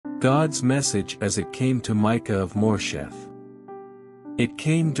God's message as it came to Micah of Moresheth. It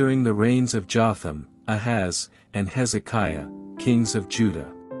came during the reigns of Jotham, Ahaz, and Hezekiah, kings of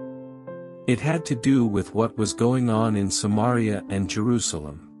Judah. It had to do with what was going on in Samaria and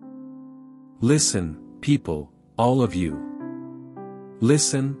Jerusalem. Listen, people, all of you.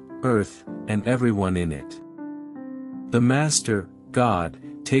 Listen, earth, and everyone in it. The Master,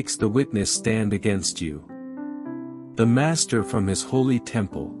 God, takes the witness stand against you. The Master from his holy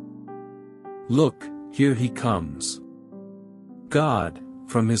temple. Look, here he comes. God,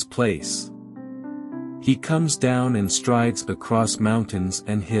 from his place. He comes down and strides across mountains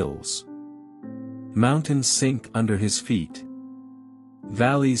and hills. Mountains sink under his feet.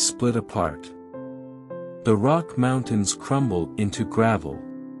 Valleys split apart. The rock mountains crumble into gravel.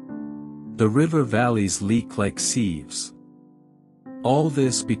 The river valleys leak like sieves. All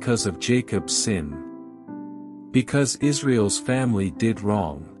this because of Jacob's sin. Because Israel's family did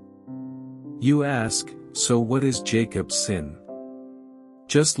wrong. You ask, so what is Jacob's sin?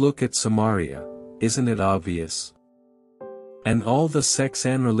 Just look at Samaria, isn't it obvious? And all the sex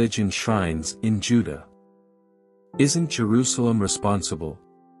and religion shrines in Judah. Isn't Jerusalem responsible?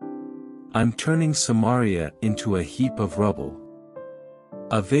 I'm turning Samaria into a heap of rubble.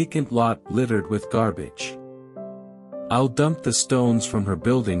 A vacant lot littered with garbage. I'll dump the stones from her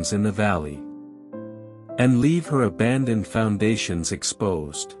buildings in the valley. And leave her abandoned foundations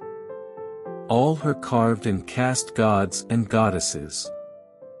exposed. All her carved and cast gods and goddesses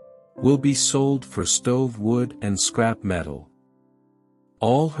will be sold for stove wood and scrap metal.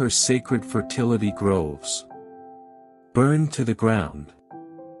 All her sacred fertility groves burned to the ground.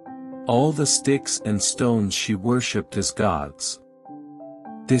 All the sticks and stones she worshipped as gods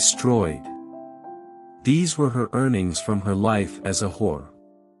destroyed. These were her earnings from her life as a whore.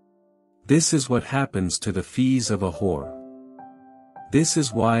 This is what happens to the fees of a whore. This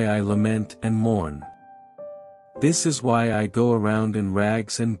is why I lament and mourn. This is why I go around in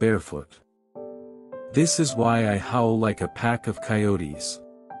rags and barefoot. This is why I howl like a pack of coyotes.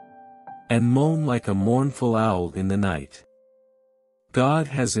 And moan like a mournful owl in the night. God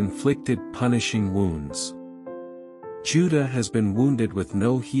has inflicted punishing wounds. Judah has been wounded with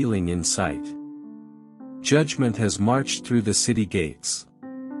no healing in sight. Judgment has marched through the city gates.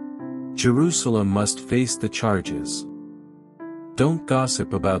 Jerusalem must face the charges. Don't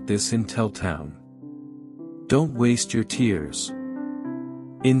gossip about this in Telltown. Don't waste your tears.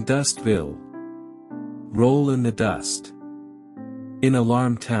 In Dustville. Roll in the dust. In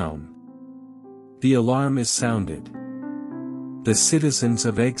Alarm Town. The alarm is sounded. The citizens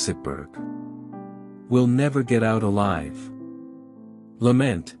of Exitburg will never get out alive.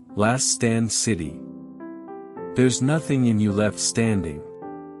 Lament, last stand city. There's nothing in you left standing.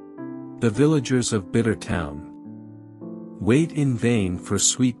 The villagers of Bitter Town wait in vain for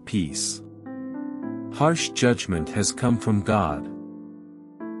sweet peace. Harsh judgment has come from God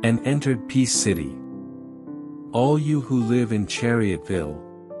and entered Peace City. All you who live in Chariotville,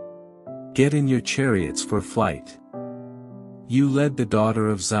 get in your chariots for flight. You led the daughter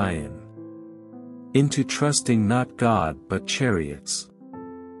of Zion into trusting not God but chariots.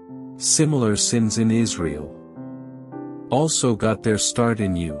 Similar sins in Israel also got their start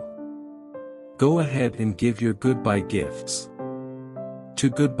in you. Go ahead and give your goodbye gifts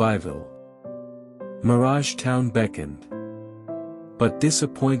to Goodbyeville. Mirage Town beckoned, but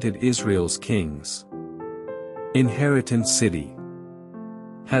disappointed Israel's kings. Inheritance City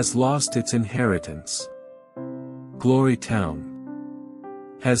has lost its inheritance. Glory Town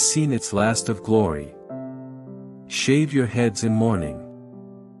has seen its last of glory. Shave your heads in mourning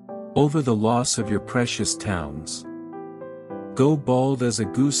over the loss of your precious towns. Go bald as a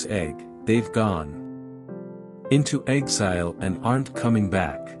goose egg, they've gone into exile and aren't coming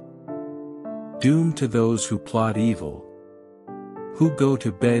back. Doom to those who plot evil, who go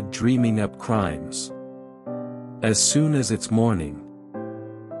to bed dreaming up crimes. As soon as it's morning,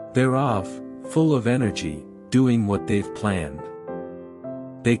 they're off, full of energy, doing what they've planned.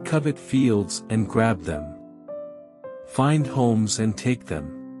 They covet fields and grab them. Find homes and take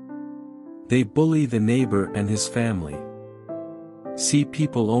them. They bully the neighbor and his family. See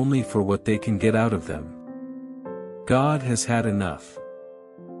people only for what they can get out of them. God has had enough.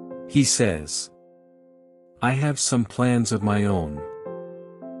 He says, I have some plans of my own.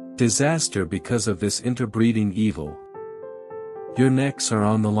 Disaster because of this interbreeding evil. Your necks are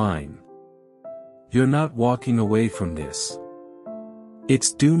on the line. You're not walking away from this.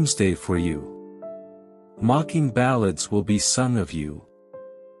 It's doomsday for you. Mocking ballads will be sung of you.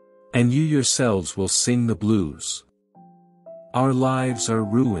 And you yourselves will sing the blues. Our lives are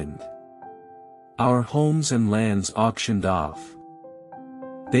ruined. Our homes and lands auctioned off.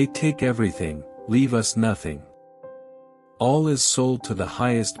 They take everything, leave us nothing. All is sold to the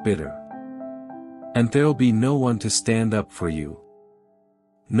highest bidder. And there'll be no one to stand up for you.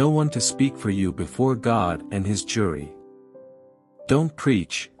 No one to speak for you before God and his jury. Don't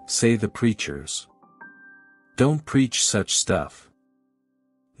preach, say the preachers. Don't preach such stuff.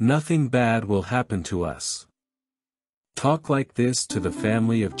 Nothing bad will happen to us. Talk like this to the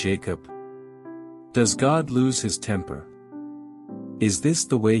family of Jacob. Does God lose his temper? Is this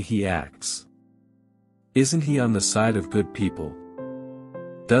the way he acts? Isn't he on the side of good people?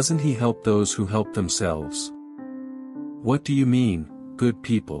 Doesn't he help those who help themselves? What do you mean, good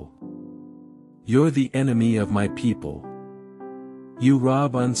people? You're the enemy of my people. You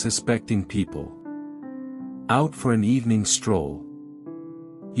rob unsuspecting people. Out for an evening stroll.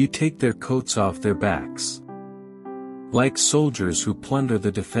 You take their coats off their backs. Like soldiers who plunder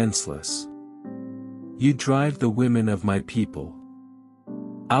the defenseless. You drive the women of my people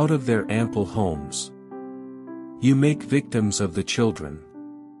out of their ample homes. You make victims of the children,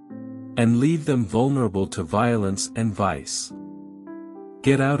 and leave them vulnerable to violence and vice.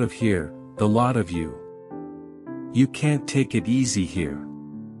 Get out of here, the lot of you. You can't take it easy here.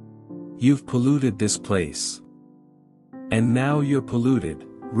 You've polluted this place. And now you're polluted,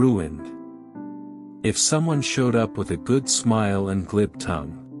 ruined. If someone showed up with a good smile and glib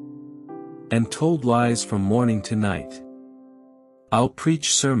tongue, and told lies from morning to night, I'll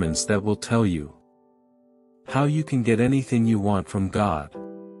preach sermons that will tell you how you can get anything you want from God.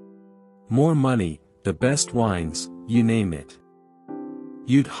 More money, the best wines, you name it.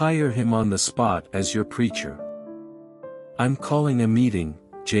 You'd hire him on the spot as your preacher. I'm calling a meeting,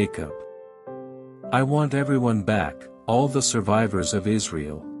 Jacob. I want everyone back, all the survivors of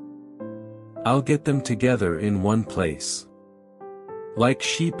Israel. I'll get them together in one place. Like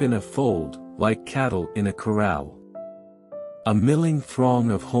sheep in a fold, like cattle in a corral. A milling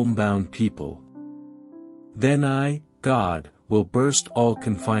throng of homebound people. Then I, God, will burst all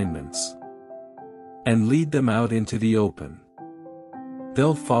confinements. And lead them out into the open.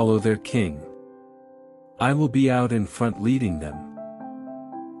 They'll follow their king. I will be out in front leading them.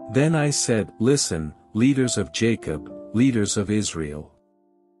 Then I said, listen, leaders of Jacob, leaders of Israel.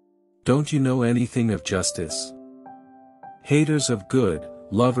 Don't you know anything of justice? Haters of good,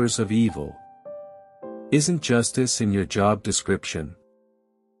 lovers of evil. Isn't justice in your job description?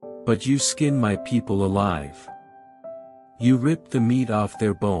 But you skin my people alive. You rip the meat off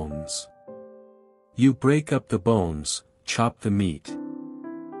their bones. You break up the bones, chop the meat,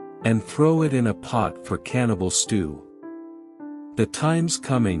 and throw it in a pot for cannibal stew. The time's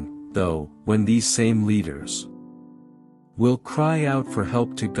coming, though, when these same leaders will cry out for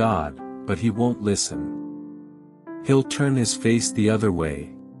help to God, but he won't listen. He'll turn his face the other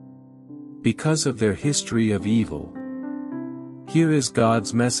way. Because of their history of evil. Here is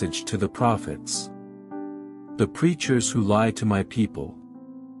God's message to the prophets. The preachers who lie to my people.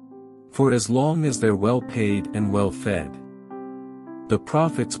 For as long as they're well paid and well fed, the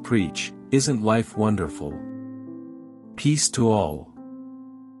prophets preach, isn't life wonderful? Peace to all.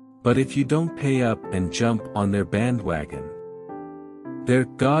 But if you don't pay up and jump on their bandwagon, their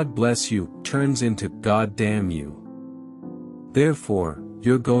God bless you turns into God damn you. Therefore,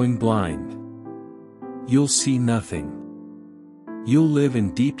 you're going blind. You'll see nothing. You'll live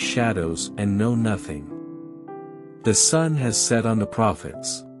in deep shadows and know nothing. The sun has set on the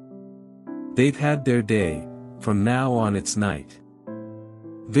prophets. They've had their day, from now on it's night.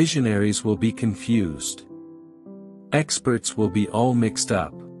 Visionaries will be confused. Experts will be all mixed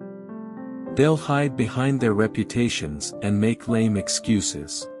up. They'll hide behind their reputations and make lame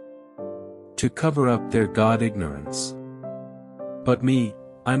excuses to cover up their God ignorance. But me,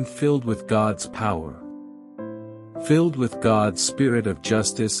 I'm filled with God's power. Filled with God's spirit of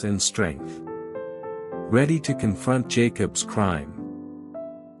justice and strength. Ready to confront Jacob's crime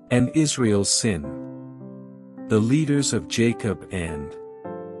and Israel's sin. The leaders of Jacob and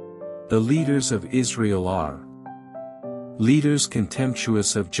the leaders of Israel are leaders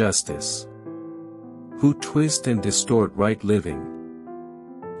contemptuous of justice, who twist and distort right living.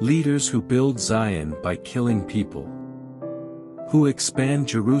 Leaders who build Zion by killing people, who expand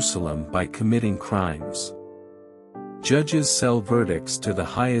Jerusalem by committing crimes. Judges sell verdicts to the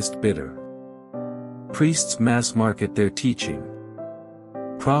highest bidder. Priests mass market their teaching.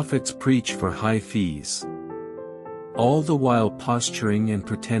 Prophets preach for high fees. All the while posturing and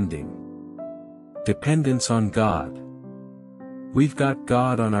pretending. Dependence on God. We've got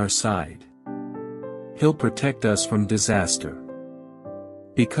God on our side. He'll protect us from disaster.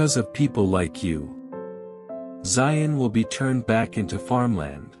 Because of people like you, Zion will be turned back into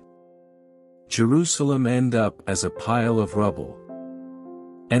farmland. Jerusalem end up as a pile of rubble.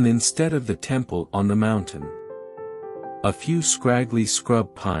 And instead of the temple on the mountain, a few scraggly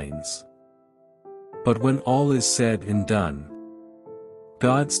scrub pines. But when all is said and done,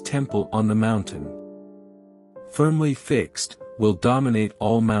 God's temple on the mountain, firmly fixed, will dominate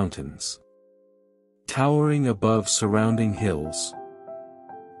all mountains. Towering above surrounding hills,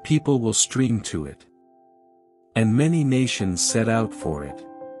 people will stream to it. And many nations set out for it,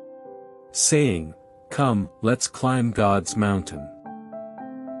 saying, "Come, let's climb God's mountain.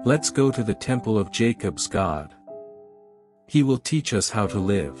 Let's go to the temple of Jacob's God. He will teach us how to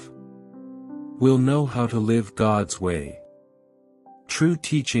live. We'll know how to live God's way. True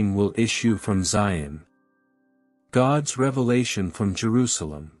teaching will issue from Zion. God's revelation from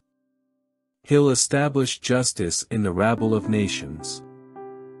Jerusalem. He'll establish justice in the rabble of nations,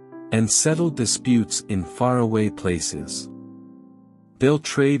 and settle disputes in faraway places. They'll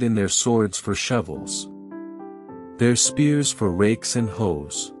trade in their swords for shovels, their spears for rakes and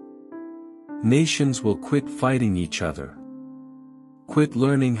hoes. Nations will quit fighting each other, quit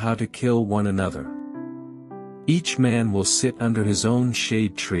learning how to kill one another. Each man will sit under his own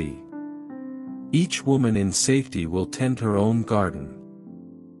shade tree. Each woman in safety will tend her own garden.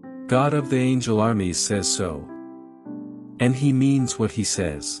 God of the angel armies says so. And he means what he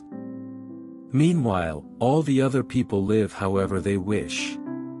says. Meanwhile, all the other people live however they wish,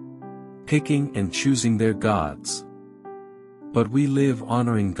 picking and choosing their gods. But we live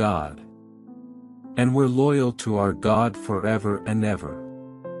honoring God. And we're loyal to our God forever and ever.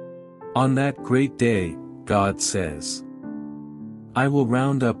 On that great day, God says, I will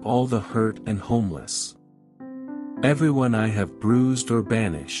round up all the hurt and homeless, everyone I have bruised or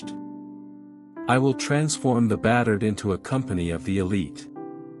banished. I will transform the battered into a company of the elite.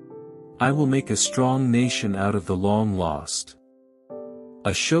 I will make a strong nation out of the long lost.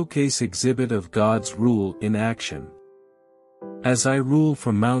 A showcase exhibit of God's rule in action. As I rule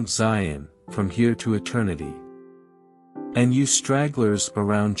from Mount Zion, from here to eternity. And you stragglers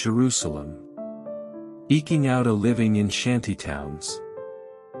around Jerusalem, eking out a living in shantytowns.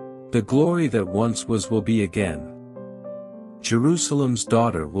 The glory that once was will be again. Jerusalem's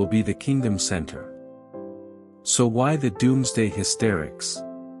daughter will be the kingdom center. So why the doomsday hysterics?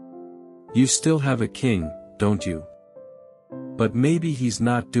 You still have a king, don't you? But maybe he's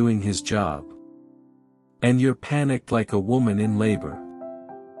not doing his job. And you're panicked like a woman in labor.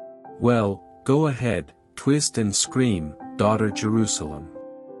 Well, go ahead, twist and scream, daughter Jerusalem.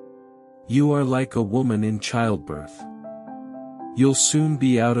 You are like a woman in childbirth. You'll soon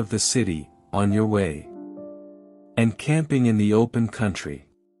be out of the city, on your way, and camping in the open country.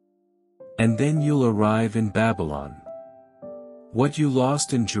 And then you'll arrive in Babylon. What you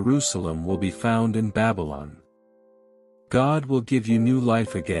lost in Jerusalem will be found in Babylon. God will give you new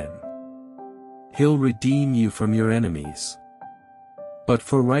life again. He'll redeem you from your enemies. But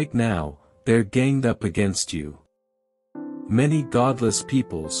for right now, they're ganged up against you. Many godless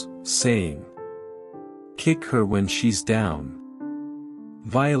peoples, saying, kick her when she's down.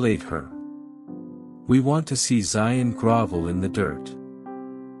 Violate her. We want to see Zion grovel in the dirt.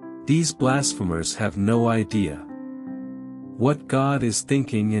 These blasphemers have no idea what God is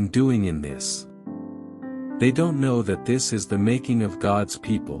thinking and doing in this. They don't know that this is the making of God's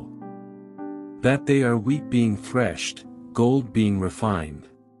people. That they are wheat being threshed, gold being refined.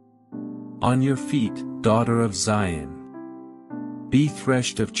 On your feet, daughter of Zion. Be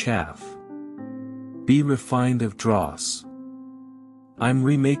threshed of chaff. Be refined of dross. I'm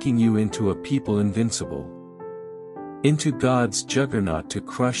remaking you into a people invincible. Into God's juggernaut to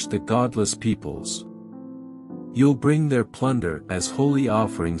crush the godless peoples. You'll bring their plunder as holy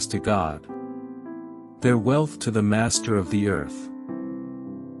offerings to God. Their wealth to the master of the earth.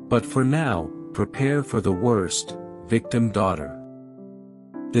 But for now, prepare for the worst, victim daughter.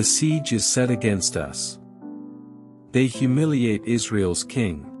 The siege is set against us. They humiliate Israel's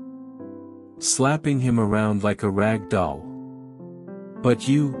king, slapping him around like a rag doll. But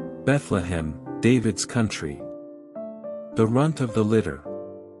you, Bethlehem, David's country, the runt of the litter,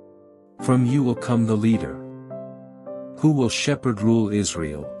 from you will come the leader, who will shepherd rule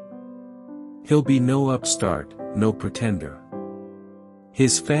Israel. He'll be no upstart, no pretender.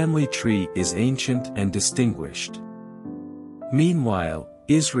 His family tree is ancient and distinguished. Meanwhile,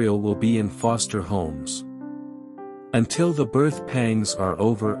 Israel will be in foster homes, until the birth pangs are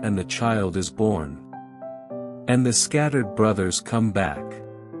over and the child is born, and the scattered brothers come back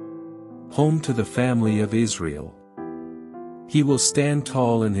home to the family of Israel. He will stand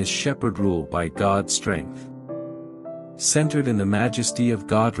tall in his shepherd rule by God's strength, centered in the majesty of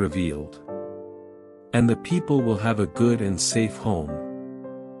God revealed. And the people will have a good and safe home,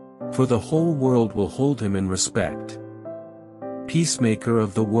 for the whole world will hold him in respect. peacemaker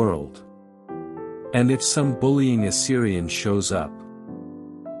of the world. And if some bullying Assyrian shows up,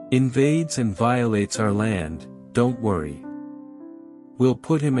 invades and violates our land, don't worry. We'll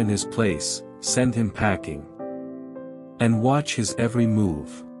put him in his place, send him packing, and watch his every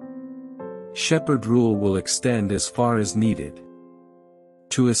move. Shepherd rule will extend as far as needed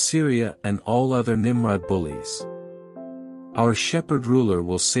to Assyria and all other Nimrod bullies. Our shepherd ruler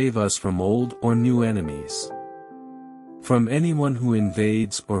will save us from old or new enemies, from anyone who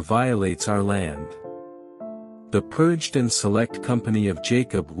invades or violates our land. The purged and select company of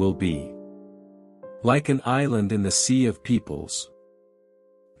Jacob will be like an island in the sea of peoples.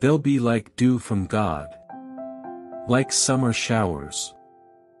 They'll be like dew from God, like summer showers,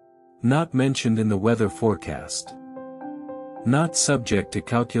 not mentioned in the weather forecast, not subject to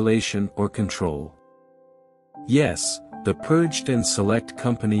calculation or control. Yes, the purged and select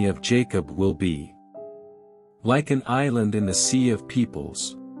company of Jacob will be like an island in the sea of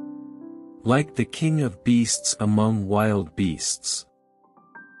peoples, like the king of beasts among wild beasts,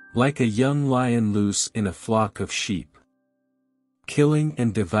 like a young lion loose in a flock of sheep, killing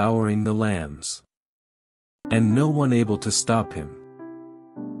and devouring the lambs, and no one able to stop him.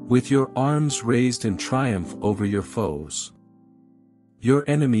 With your arms raised in triumph over your foes, your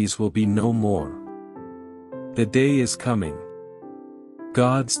enemies will be no more. The day is coming,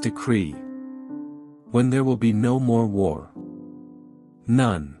 God's decree, when there will be no more war.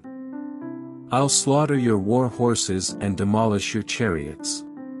 None. I'll slaughter your war horses and demolish your chariots.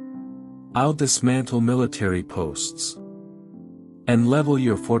 I'll dismantle military posts and level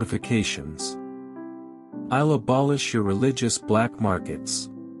your fortifications. I'll abolish your religious black markets,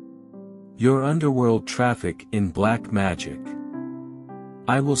 your underworld traffic in black magic.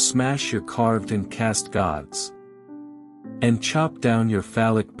 I will smash your carved and cast gods, and chop down your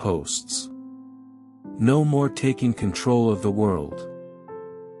phallic posts. No more taking control of the world,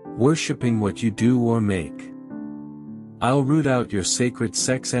 worshipping what you do or make. I'll root out your sacred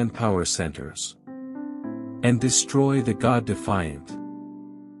sex and power centers, and destroy the God-defiant.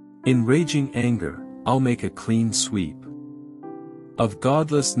 In raging anger, I'll make a clean sweep of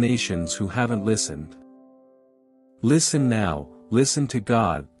godless nations who haven't listened. Listen now, listen to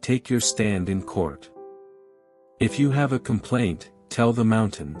God, take your stand in court. If you have a complaint, tell the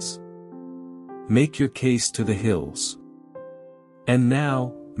mountains. Make your case to the hills. And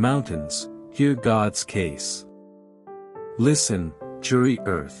now, mountains, hear God's case. Listen, jury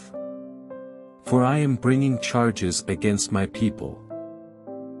earth. For I am bringing charges against my people.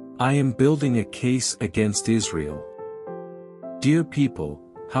 I am building a case against Israel. Dear people,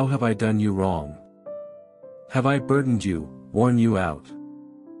 how have I done you wrong? Have I burdened you, worn you out?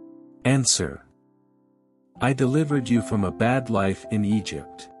 Answer. I delivered you from a bad life in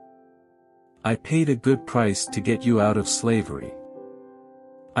Egypt. I paid a good price to get you out of slavery.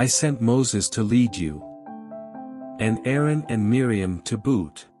 I sent Moses to lead you, and Aaron and Miriam to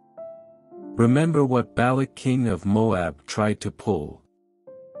boot. Remember what Balak king of Moab tried to pull,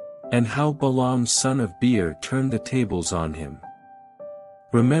 and how Balaam son of Beor turned the tables on him.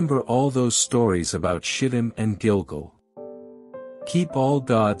 Remember all those stories about Shittim and Gilgal. Keep all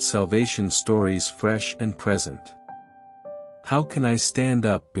God's salvation stories fresh and present. How can I stand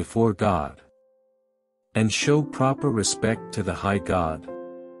up before God and show proper respect to the high God?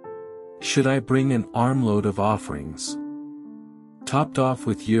 Should I bring an armload of offerings, topped off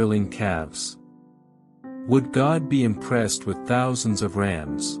with yearling calves? Would God be impressed with thousands of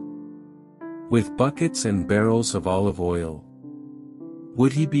rams, with buckets and barrels of olive oil?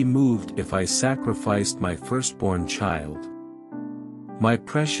 Would he be moved if I sacrificed my firstborn child, my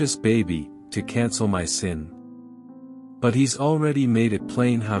precious baby, to cancel my sin? But he's already made it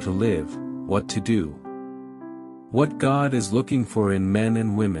plain how to live, what to do, what God is looking for in men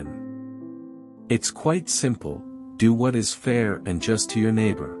and women. It's quite simple: do what is fair and just to your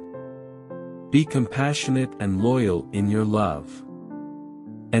neighbor. Be compassionate and loyal in your love.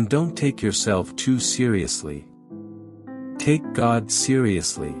 And don't take yourself too seriously. Take God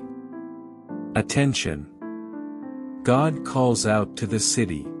seriously. Attention! God calls out to the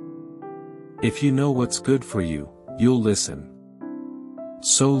city. If you know what's good for you, you'll listen.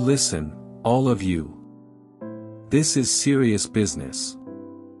 So listen, all of you. This is serious business.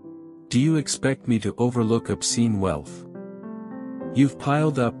 Do you expect me to overlook obscene wealth you've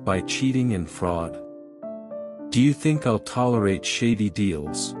piled up by cheating and fraud? Do you think I'll tolerate shady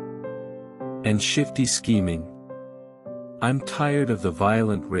deals and shifty scheming? I'm tired of the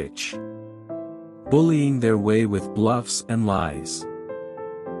violent rich bullying their way with bluffs and lies.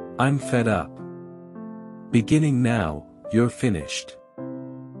 I'm fed up. Beginning now, you're finished.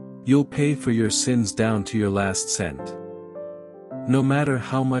 You'll pay for your sins down to your last cent. No matter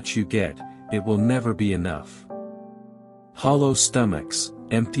how much you get, it will never be enough. Hollow stomachs,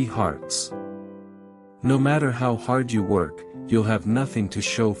 empty hearts. No matter how hard you work, you'll have nothing to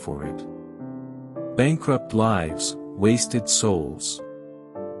show for it. Bankrupt lives, wasted souls.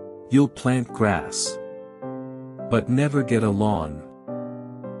 You'll plant grass, but never get a lawn.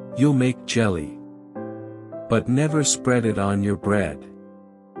 You'll make jelly, but never spread it on your bread.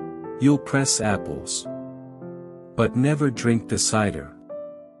 You'll press apples, but never drink the cider.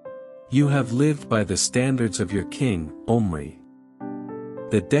 You have lived by the standards of your king, Omri,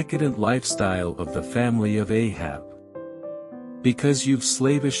 the decadent lifestyle of the family of Ahab. Because you've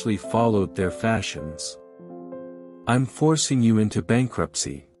slavishly followed their fashions, I'm forcing you into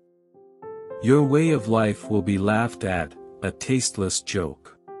bankruptcy. Your way of life will be laughed at, a tasteless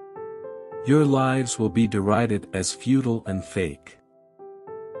joke. Your lives will be derided as futile and fake.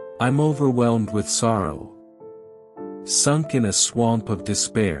 I'm overwhelmed with sorrow, sunk in a swamp of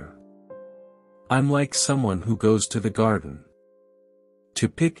despair. I'm like someone who goes to the garden to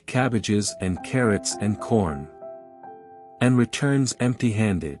pick cabbages and carrots and corn, and returns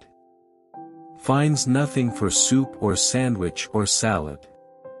empty-handed, finds nothing for soup or sandwich or salad.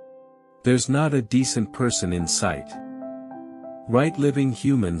 There's not a decent person in sight. Right living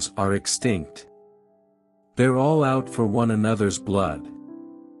humans are extinct. They're all out for one another's blood.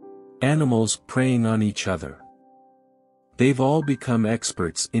 Animals preying on each other. They've all become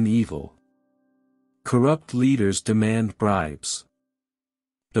experts in evil. Corrupt leaders demand bribes.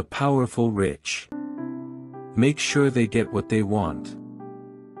 The powerful rich make sure they get what they want.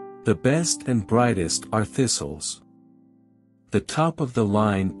 The best and brightest are thistles. The top of the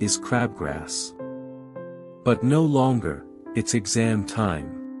line is crabgrass. But no longer, it's exam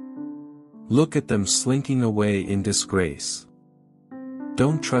time. Look at them slinking away in disgrace.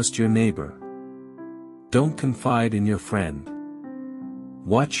 Don't trust your neighbor. Don't confide in your friend.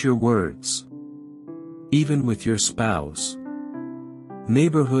 Watch your words. Even with your spouse.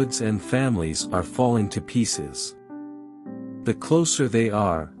 Neighborhoods and families are falling to pieces. The closer they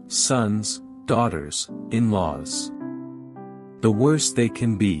are, sons, daughters, in-laws, the worse they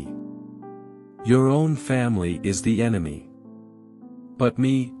can be. Your own family is the enemy. But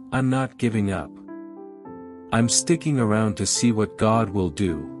me, I'm not giving up. I'm sticking around to see what God will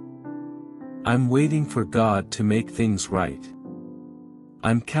do. I'm waiting for God to make things right.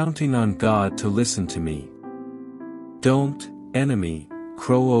 I'm counting on God to listen to me. Don't, enemy,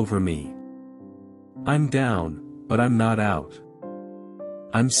 crow over me. I'm down, but I'm not out.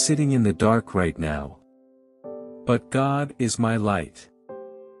 I'm sitting in the dark right now. But God is my light.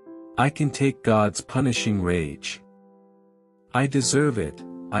 I can take God's punishing rage. I deserve it,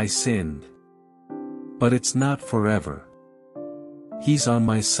 I sinned. But it's not forever. He's on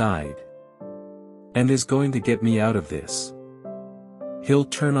my side. And is going to get me out of this. He'll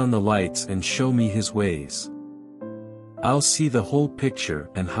turn on the lights and show me his ways. I'll see the whole picture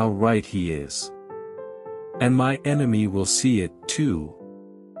and how right he is. And my enemy will see it too.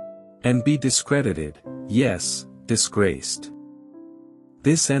 And be discredited, yes, disgraced.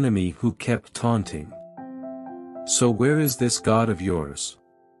 This enemy who kept taunting. So where is this God of yours?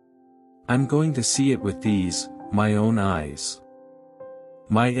 I'm going to see it with these, my own eyes.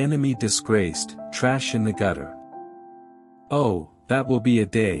 My enemy disgraced, trash in the gutter. Oh, that will be a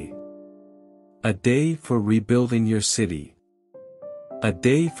day. A day for rebuilding your city. A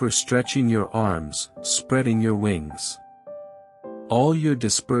day for stretching your arms, spreading your wings. All your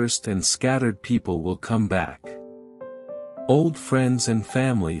dispersed and scattered people will come back. Old friends and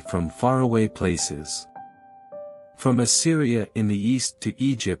family from faraway places. From Assyria in the east to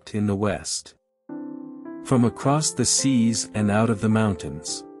Egypt in the west. From across the seas and out of the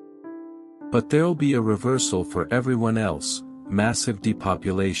mountains. But there'll be a reversal for everyone else, massive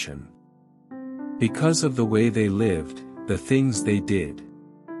depopulation. Because of the way they lived, the things they did.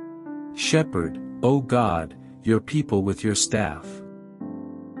 Shepherd, O God, your people with your staff.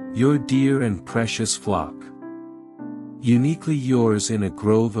 Your dear and precious flock. Uniquely yours in a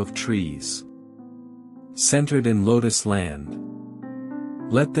grove of trees. Centered in lotus land.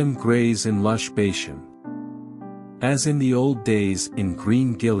 Let them graze in lush Bashan. As in the old days in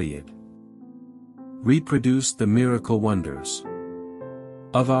green Gilead. Reproduce the miracle wonders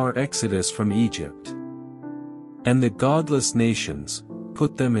of our exodus from Egypt. And the godless nations,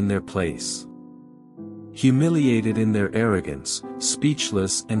 put them in their place. Humiliated in their arrogance,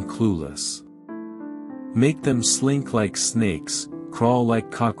 speechless and clueless. Make them slink like snakes, crawl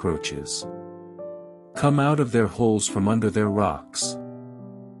like cockroaches. Come out of their holes from under their rocks.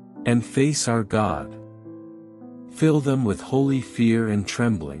 And face our God. Fill them with holy fear and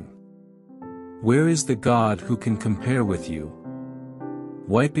trembling. Where is the God who can compare with you?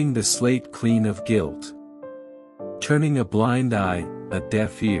 wiping the slate clean of guilt. Turning a blind eye, a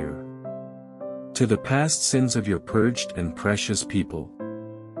deaf ear, to the past sins of your purged and precious people.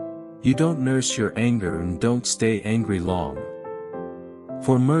 You don't nurse your anger and don't stay angry long.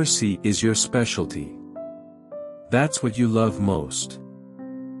 For mercy is your specialty. That's what you love most.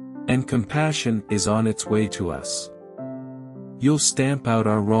 And compassion is on its way to us. You'll stamp out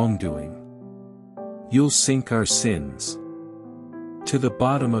our wrongdoing. You'll sink our sins to the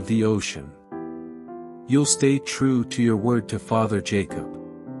bottom of the ocean. You'll stay true to your word to Father Jacob,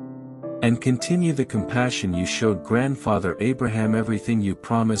 and continue the compassion you showed grandfather Abraham, everything you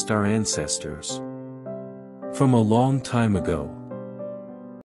promised our ancestors from a long time ago.